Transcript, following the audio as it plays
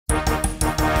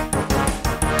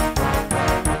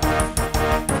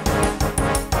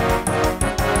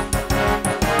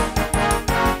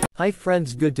Hi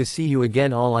friends, good to see you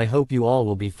again all. I hope you all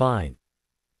will be fine.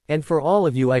 And for all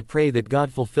of you I pray that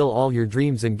God fulfill all your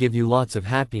dreams and give you lots of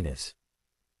happiness.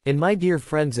 And my dear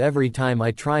friends, every time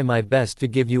I try my best to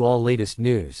give you all latest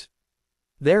news.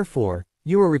 Therefore,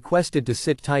 you are requested to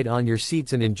sit tight on your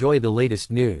seats and enjoy the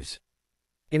latest news.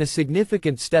 In a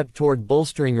significant step toward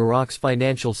bolstering Iraq's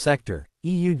financial sector,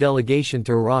 EU delegation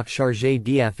to Iraq Chargé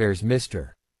d'Affaires Mr.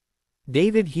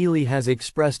 David Healy has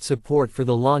expressed support for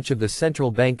the launch of the Central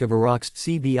Bank of Iraq's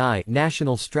CBI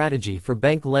National Strategy for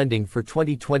Bank Lending for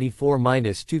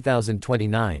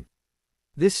 2024-2029.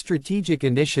 This strategic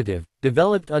initiative,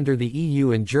 developed under the EU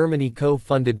and Germany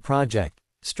co-funded project,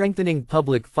 Strengthening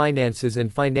Public Finances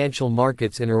and Financial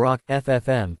Markets in Iraq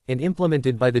 (FFM), and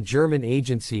implemented by the German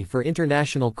Agency for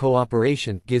International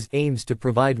Cooperation (GIZ), aims to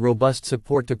provide robust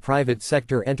support to private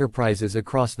sector enterprises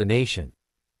across the nation.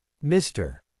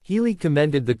 Mr. Healy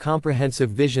commended the comprehensive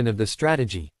vision of the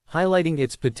strategy, highlighting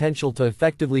its potential to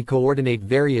effectively coordinate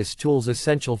various tools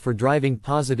essential for driving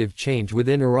positive change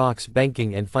within Iraq's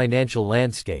banking and financial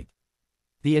landscape.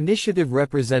 The initiative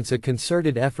represents a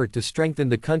concerted effort to strengthen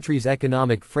the country's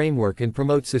economic framework and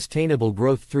promote sustainable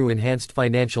growth through enhanced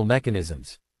financial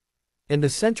mechanisms. In the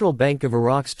Central Bank of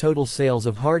Iraq's total sales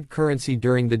of hard currency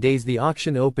during the days the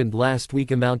auction opened last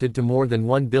week amounted to more than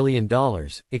 $1 billion,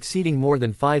 exceeding more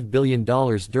than $5 billion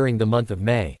during the month of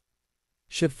May.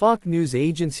 Shafaq news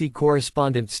agency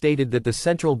correspondent stated that the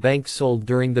central bank sold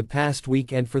during the past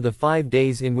week and for the 5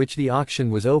 days in which the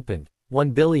auction was opened,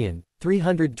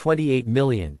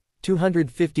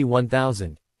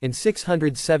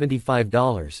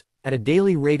 $1,328,251,675, at a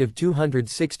daily rate of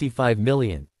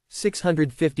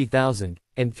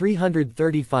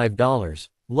 $265,650,335,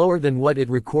 lower than what it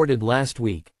recorded last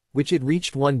week, which it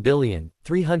reached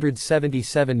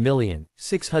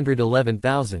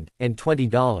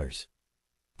 $1,377,611,020.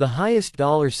 The highest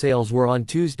dollar sales were on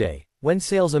Tuesday, when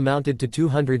sales amounted to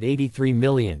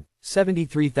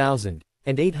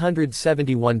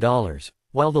 $283,073,871,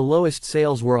 while the lowest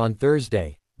sales were on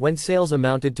Thursday, when sales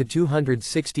amounted to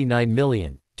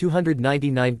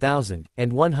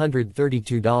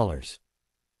 $269,299,132.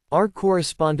 Our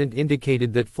correspondent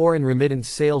indicated that foreign remittance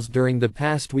sales during the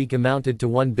past week amounted to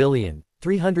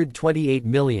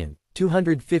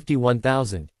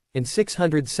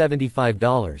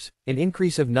 $1,328,251,675, an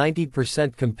increase of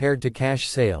 90% compared to cash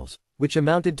sales, which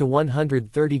amounted to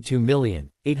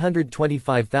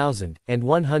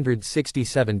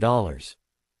 $132,825,167.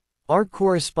 Our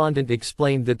correspondent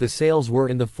explained that the sales were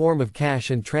in the form of cash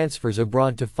and transfers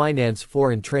abroad to finance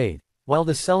foreign trade, while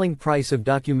the selling price of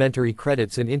documentary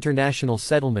credits and international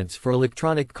settlements for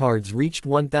electronic cards reached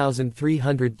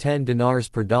 1,310 dinars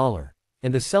per dollar,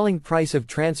 and the selling price of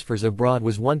transfers abroad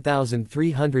was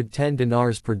 1,310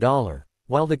 dinars per dollar,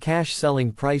 while the cash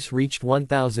selling price reached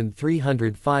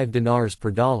 1,305 dinars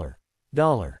per dollar.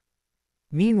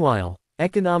 Meanwhile,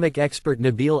 economic expert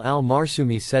Nabil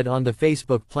Al-Marsoumi said on the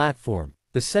Facebook platform,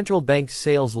 the central bank's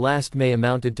sales last May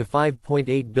amounted to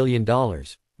 $5.8 billion,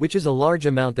 which is a large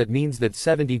amount that means that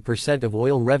 70% of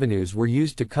oil revenues were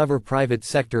used to cover private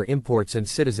sector imports and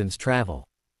citizens' travel.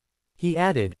 He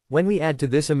added, when we add to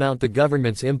this amount the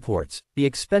government's imports, the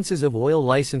expenses of oil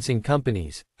licensing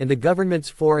companies, and the government's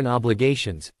foreign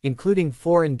obligations, including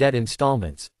foreign debt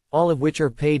installments, all of which are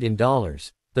paid in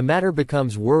dollars, the matter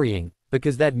becomes worrying,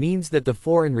 because that means that the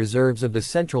foreign reserves of the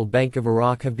Central Bank of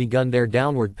Iraq have begun their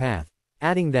downward path,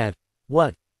 adding that,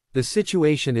 the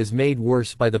situation is made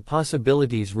worse by the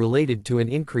possibilities related to an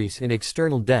increase in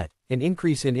external debt, an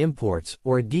increase in imports,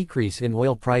 or a decrease in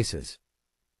oil prices.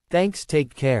 Thanks,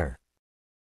 take care.